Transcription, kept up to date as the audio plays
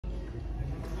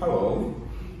Hello.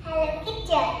 Hello,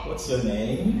 teacher. What's your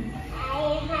name?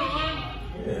 I am Ryan.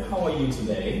 Yeah, how are you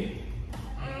today?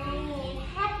 I am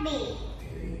happy.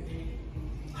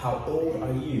 How old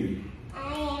are you?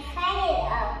 I am 5 years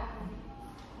old.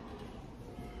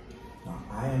 Now,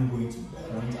 I am going to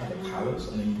point at the colors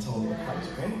and then you tell me the colors,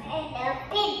 okay? It's a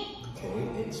pink.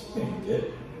 Okay, it's pretty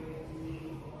good.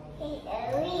 It's a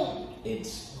green.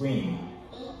 It's green.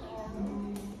 It's a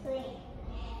green.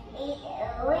 It's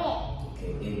a red.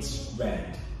 Okay, it's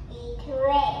red. It's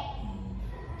red.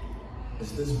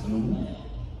 Is this blue?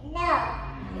 No.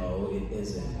 No, it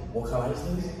isn't. What color is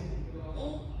this? It's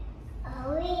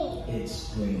green.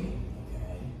 It's green.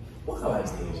 Okay. What color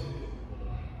is this?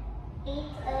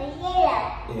 It's a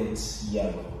yellow. It's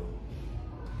yellow.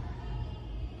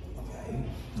 Okay.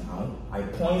 Now, I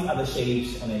point at the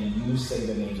shapes and then you say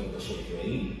the names of the shapes.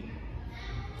 Ready?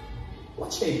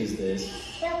 What shape is this?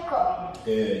 Circle.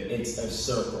 Good. It's a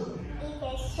circle. It's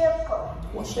a circle.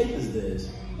 What shape is this?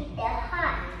 It's a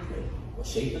heart. Okay. What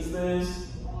shape is this?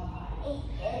 It's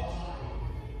a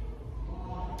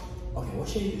Okay, what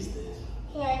shape is this?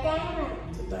 diamond.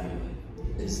 It's a diamond.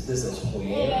 Is this a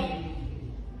square?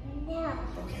 No.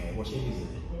 Okay, what shape is it?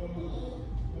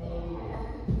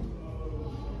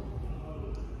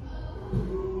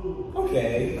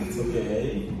 Okay, that's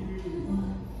okay.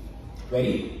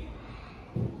 Ready?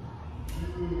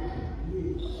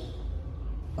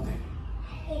 Okay.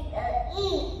 It's a E.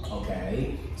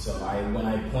 Okay. So when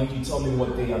I point, you tell me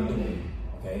what they are doing.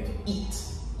 Okay. Eat. It's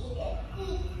a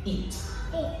E. Eat.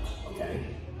 Eat. Okay.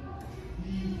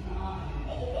 It's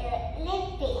a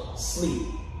lippy. Sleep.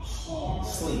 Sheep.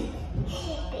 Sleep.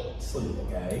 Sheepy. Sleep.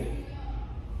 Okay.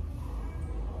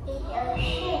 It's a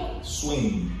shrimp.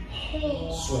 Swim.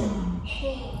 Shrimp. Swim.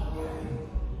 Shrimp. Okay.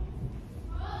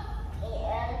 It's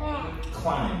a rat.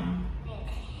 Climb.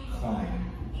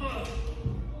 Climb. Cat.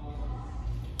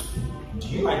 Do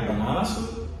you like banana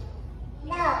soup?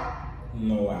 No.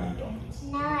 No, I don't.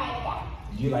 No, I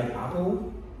Do you like apple?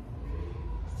 don't.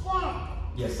 Yeah.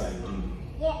 Yes, I do.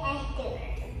 Yes, I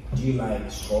do. Do you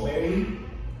like strawberry?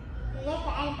 Yes,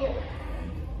 I do.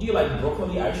 Do you like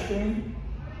broccoli ice cream?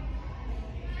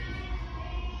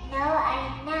 No,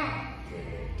 I'm not.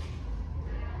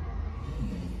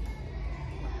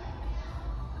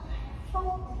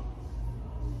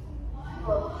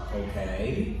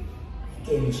 Okay.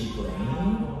 Game is she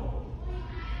playing?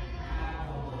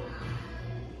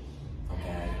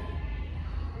 Okay.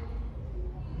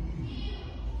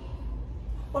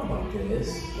 What about this?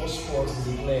 What sport is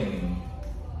he playing?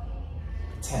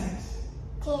 Tennis.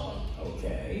 Ten.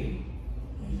 Okay.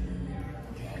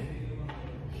 Okay.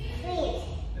 Fish.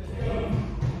 Okay.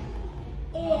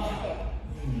 Elephant.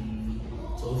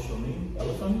 So show me.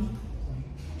 Elephant?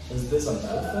 Is this an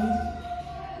elephant?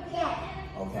 Yeah.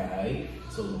 Okay.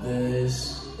 So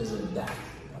this is a duck.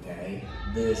 Okay.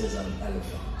 This is an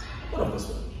elephant. What about this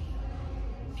one?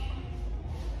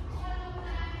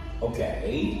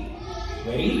 Okay.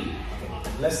 Ready?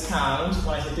 Okay. Let's count.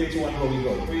 When I say 3, 2, 1, go, we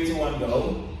go. 3, 2, 1,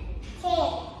 go. 10,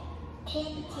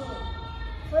 20,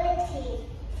 40,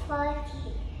 40,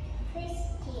 50,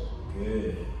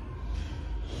 Good.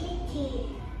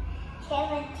 60,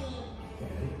 70,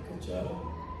 Okay. Good job.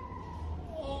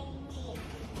 80,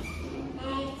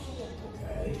 90.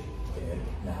 Okay. Good.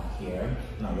 Now here.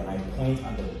 Now when I point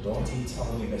at the dot, you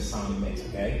tell me the sound it makes.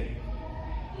 Okay.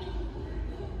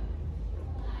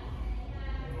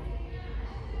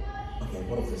 Okay.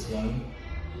 What of this one?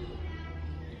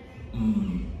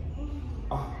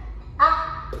 Ah.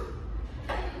 Up,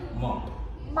 Mop.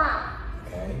 mom.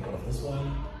 Okay, what of this one?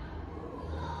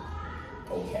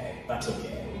 Okay, that's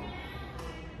okay.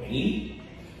 Ready?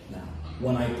 Now,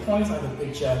 when I point at the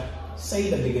picture, say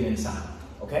the beginning sound,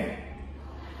 okay?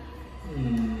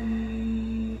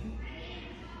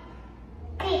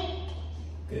 Pig.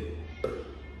 Good.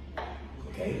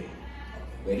 Okay,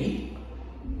 ready?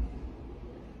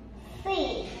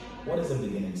 Fish. What is the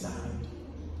beginning sound?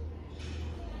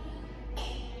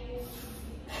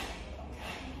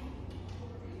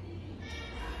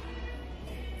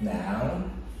 Now,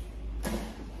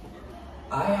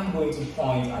 I am going to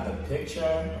point at the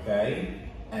picture, okay?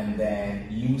 And then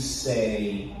you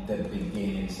say the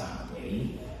beginning sound,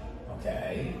 ready?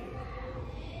 Okay.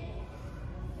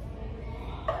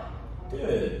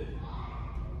 Good.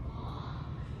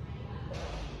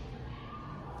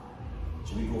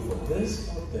 Should we go for this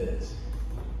or this?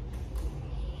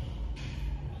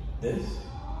 This?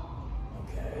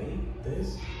 Okay,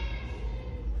 this?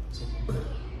 So,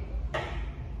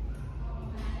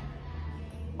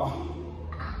 oh.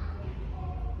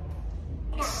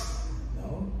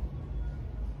 No?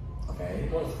 Okay,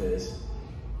 what is this?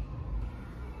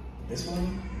 This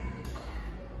one.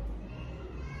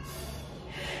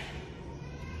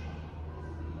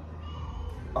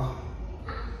 Oh.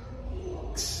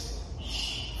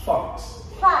 Fox.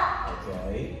 Fox.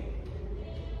 Okay.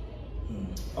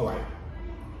 All right.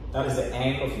 That is the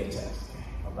end of your test.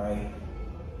 Okay.